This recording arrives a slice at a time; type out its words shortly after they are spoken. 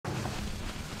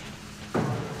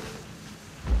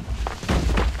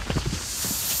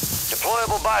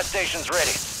Deployable buy stations ready.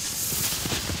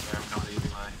 I'm coming to give you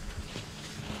my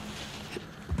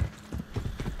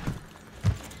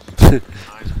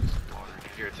nice water.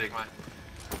 Here, take my.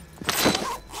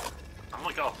 I'm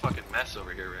like all fucking mess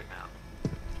over here right now.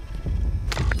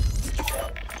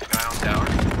 Guy on tower.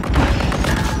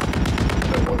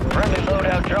 Friendly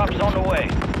loadout drops on the way.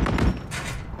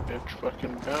 Bitch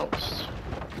fucking bounced.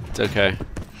 It's okay.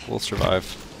 We'll survive.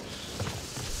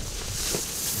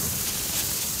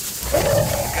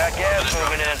 Got gas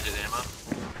moving in.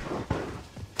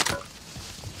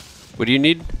 What do you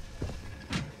need?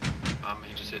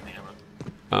 He just hit the ammo.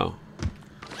 Oh.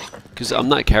 Because I'm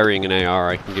not carrying an AR,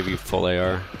 I can give you full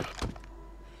AR.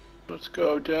 Let's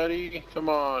go, daddy. Come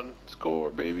on. Score,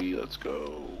 baby. Let's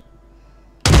go.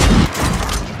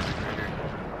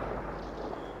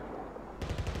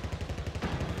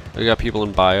 I got people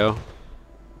in bio.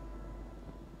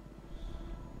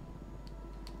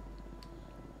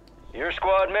 Your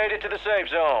squad made it to the safe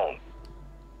zone.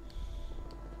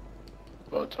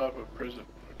 On top of prison,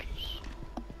 which is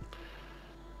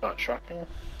not shocking.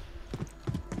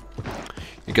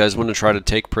 You guys want to try to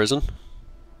take prison?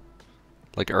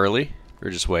 Like early? Or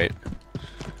just wait?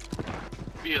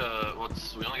 We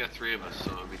only got 3 of us,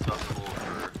 so it'll be tough to hold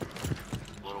for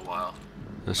a little while.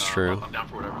 That's true. I'm down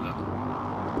for whatever though.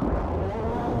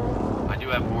 I do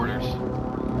have mortars.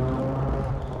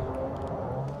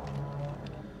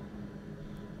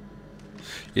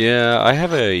 Yeah, I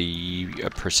have a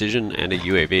precision and a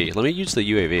UAV. Let me use the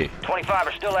UAV. 25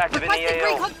 are still active in the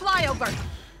AO. Flyover.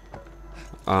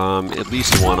 At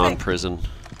least one on prison.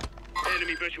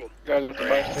 Enemy visual. Guys at the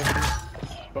buy station.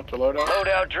 About to load out.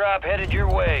 Loadout drop headed your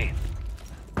way.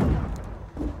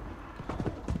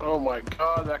 Oh my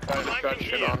god, that guy just got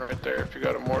shit on right there if you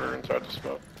got a mortar inside the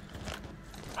smoke.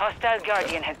 Hostile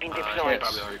Guardian has been He deployed.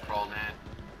 probably already crawled in.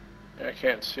 Yeah, I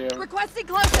can't see him. Requesting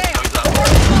close air.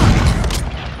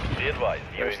 Be advised,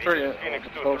 There's 3 in Phoenix the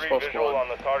close 2-3 visual squad. on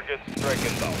the target,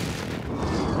 striking down.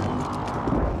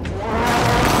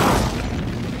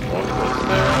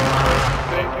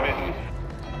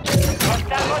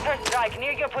 Hostile mortar strike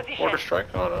near your position. Mortar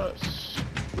strike on us.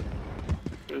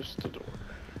 There's the door.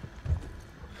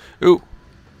 Ooh.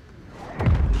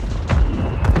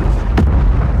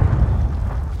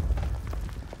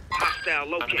 Hostile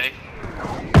located.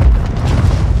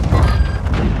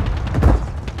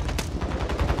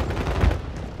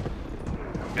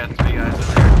 Got 3 guys in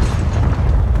there.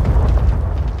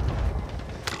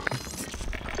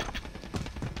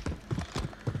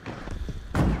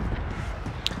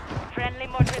 Friendly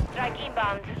mortar strike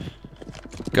inbound.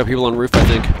 Got people on roof, I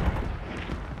think.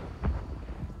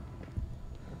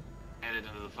 Headed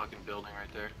into the fucking building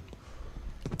right there.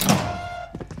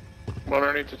 One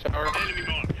underneath the tower. Enemy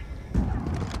marked.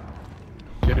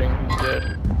 Getting, he's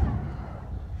dead.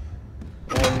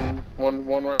 One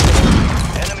right.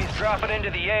 Enemies dropping into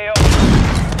the AO.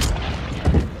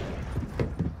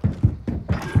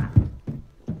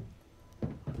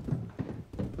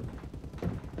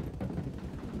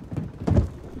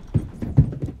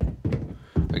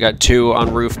 I got 2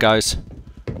 on roof, guys.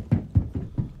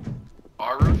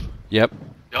 Our roof? Yep.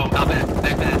 Yo, not bad. Not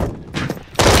bad.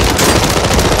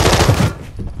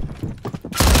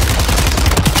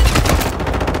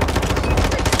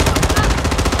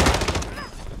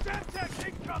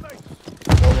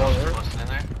 What's in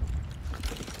there?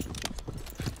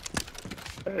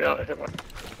 Yeah, I hit my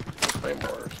claymore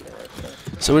or something right there.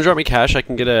 Someone drop me cash, I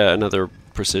can get another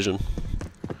precision.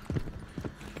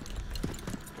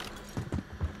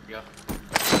 Yeah.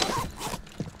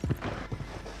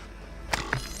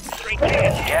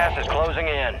 Gas is closing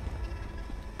in.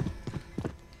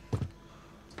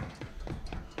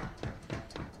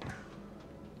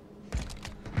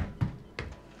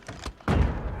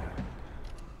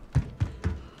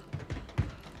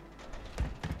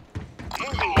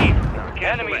 Moving here.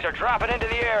 Enemies are dropping into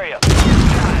the area.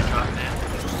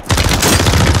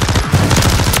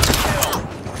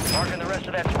 Marking the rest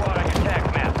of that squad on your attack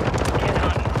map. Get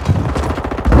hunting.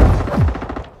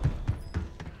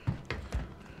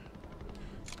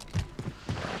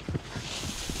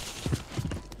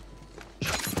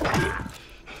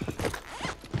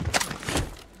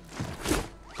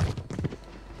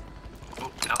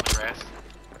 Oh, out in the grass.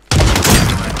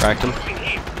 Cracked him. Moving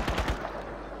here.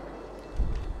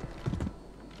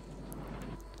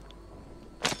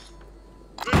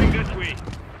 Moving this way.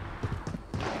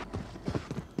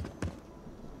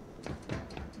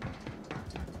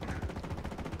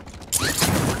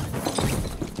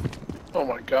 Oh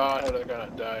my god, how did that guy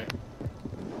not die?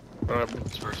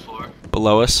 It's first floor.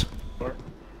 Below us.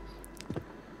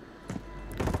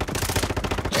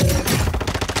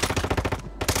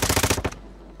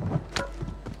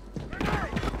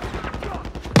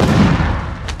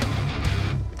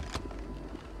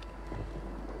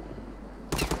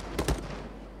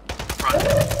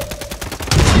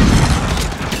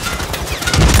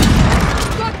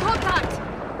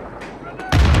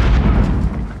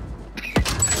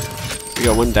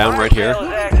 one down right here.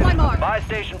 Buy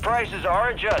station prices are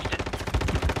adjusted.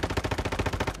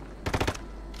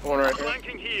 One right here.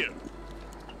 Flanking here.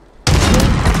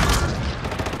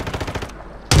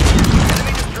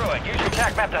 Enemy destroyed. Use your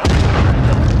attack map to help.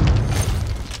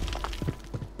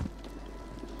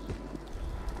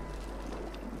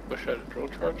 Wish I had a drill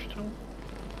charge too.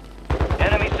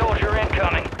 Enemy soldier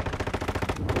incoming.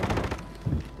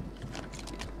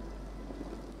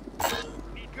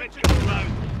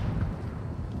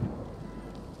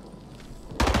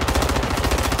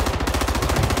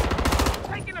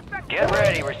 Get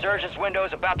ready. Resurgence window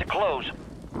is about to close.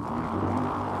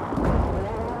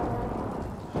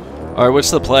 Alright,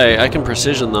 what's the play? I can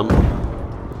precision them.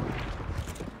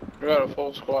 We got a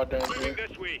full squad down here.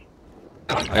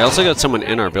 I also got someone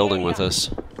in our building with us.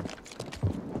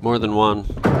 More than one.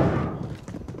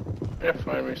 Yeah,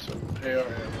 find me some AR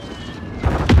ammo.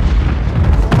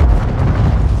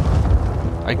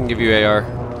 I can give you AR.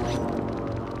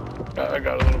 I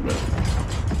got a little bit.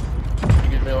 You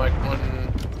give me like one.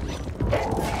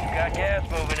 Got gas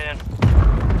moving in.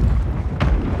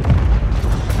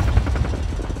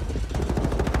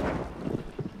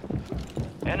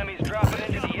 Enemies dropping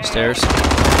into the air. Stairs.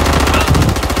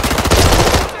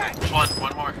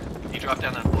 One more. He dropped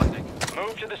down that one thing.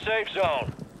 Move to the safe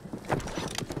zone.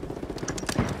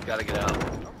 Gotta get out.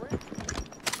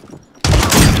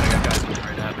 I got guys looking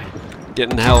right at me.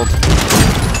 Getting held.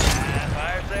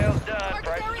 Fire sales done.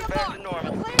 Prices are back to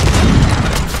normal.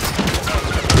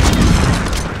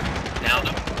 Downed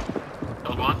him.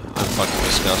 Killed one. I'm fucking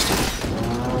disgusted.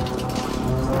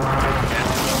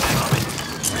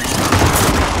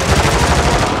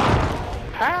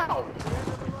 How?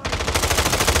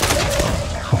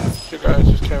 Two guys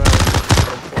just came out.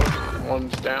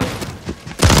 One's down.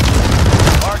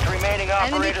 Mark remaining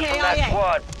operators from that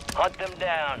squad. Hunt them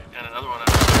down. And another one.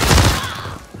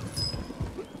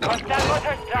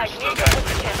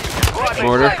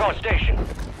 Order. Back on station.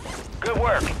 Good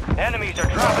work. Enemies are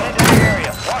dropping into the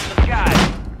area. Watch the skies.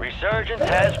 Resurgence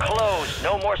has closed.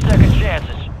 No more second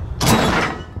chances.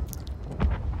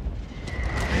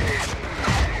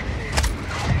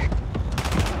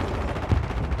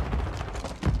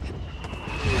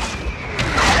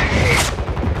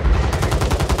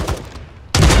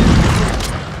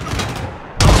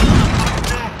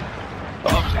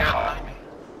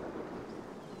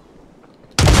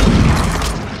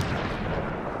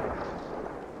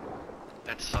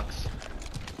 That sucks.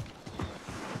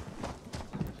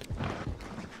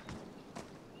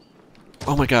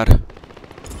 Oh my god.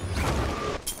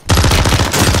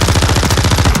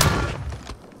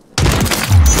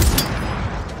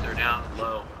 They're down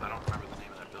low. I don't remember the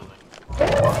name of that building.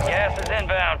 Gas is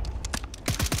inbound.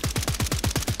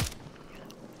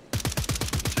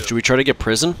 Should we try to get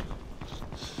prison?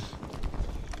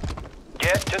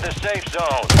 Get to the safe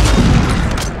zone.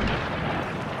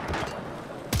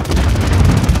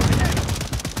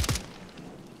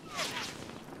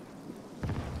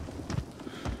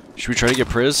 Should we try to get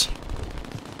Priz?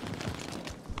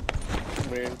 I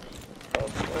mean,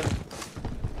 probably.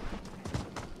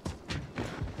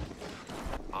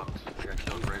 Box. I got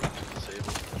killed right when it was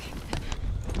disabled.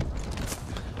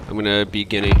 I'm gonna be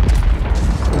Guinea.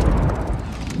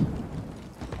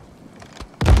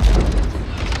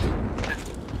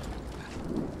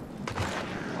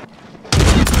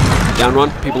 Down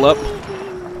one, people up.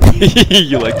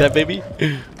 You like that, baby?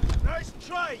 Nice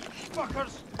try, you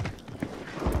fuckers.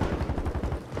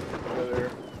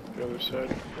 The other side.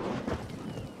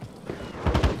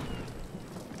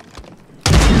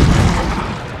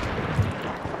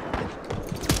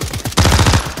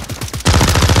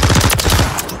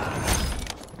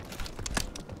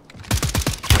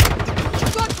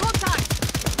 Got contact!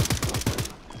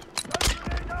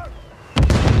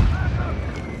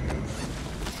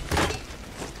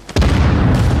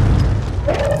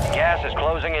 Gas is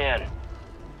closing in.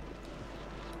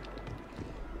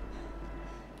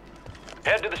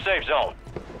 Head to the safe zone.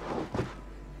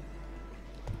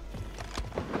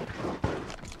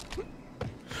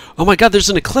 Oh my god, there's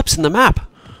an eclipse in the map!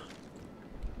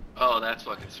 Oh, that's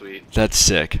fucking sweet. That's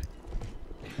sick.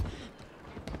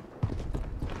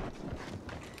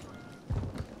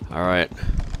 Alright. I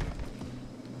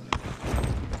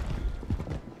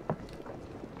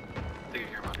think I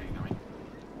hear about you coming.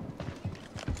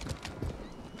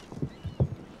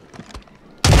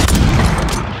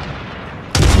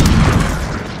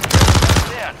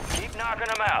 Yeah, keep knocking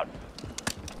them out.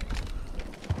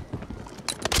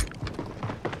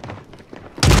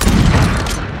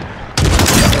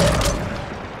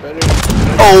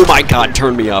 Oh my god,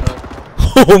 turn me up.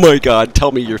 Oh my god,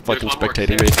 tell me you're fucking There's one more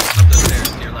spectating me. upstairs, up those stairs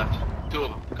to your left. Two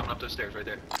of them coming up those stairs. Upstairs, right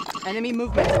there. Enemy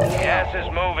movement in the AO. Gas is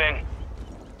moving.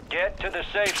 Get to the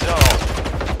safe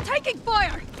zone. Taking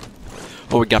fire!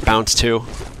 Oh, we got bounced too.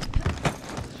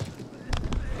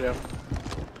 Yeah.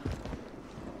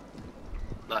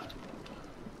 Left.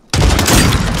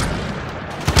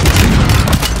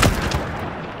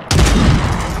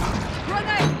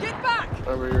 Grenade, get back!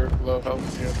 Over here, low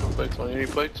health. You have no plates on you. Need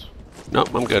plates?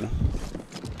 Nope, I'm good.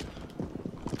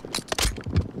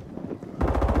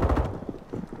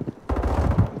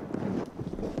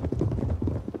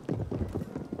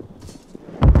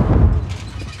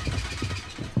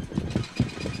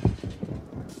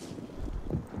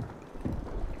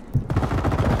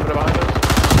 Put it behind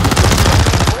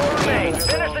us. Four remain.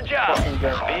 Finish the job. Fucking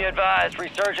gun. Be advised,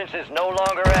 Resurgence is no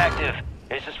longer active.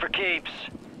 This is for keeps.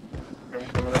 I'm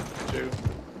coming up too.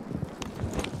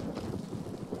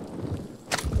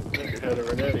 I think it had a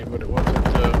Renetti, but it wasn't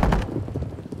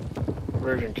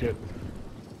version kit.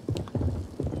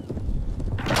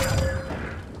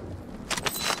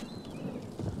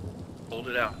 Hold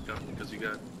it out, because you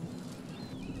got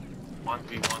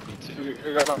 1v1,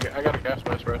 v2. I got a gas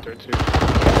mask right there too.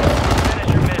 Finish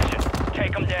your mission.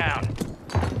 Take them down.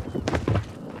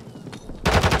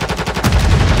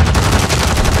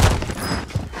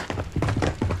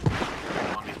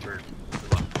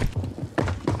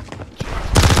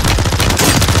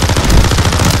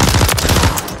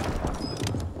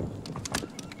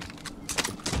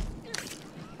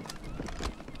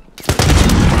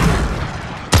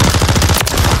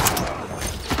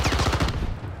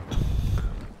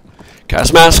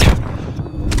 Gas mask.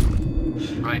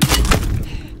 Right.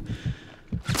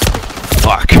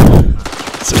 Fuck.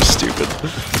 So stupid.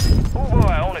 Oh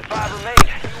boy, only 5 remain.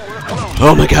 You were close.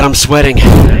 Oh my god, I'm sweating. They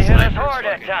hit us hard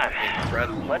that time.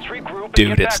 Incredible. Let's regroup and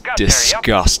Dude, get it's back up there, yep.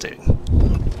 disgusting.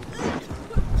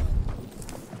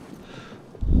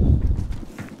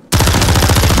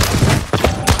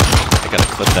 I gotta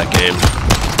clip that game.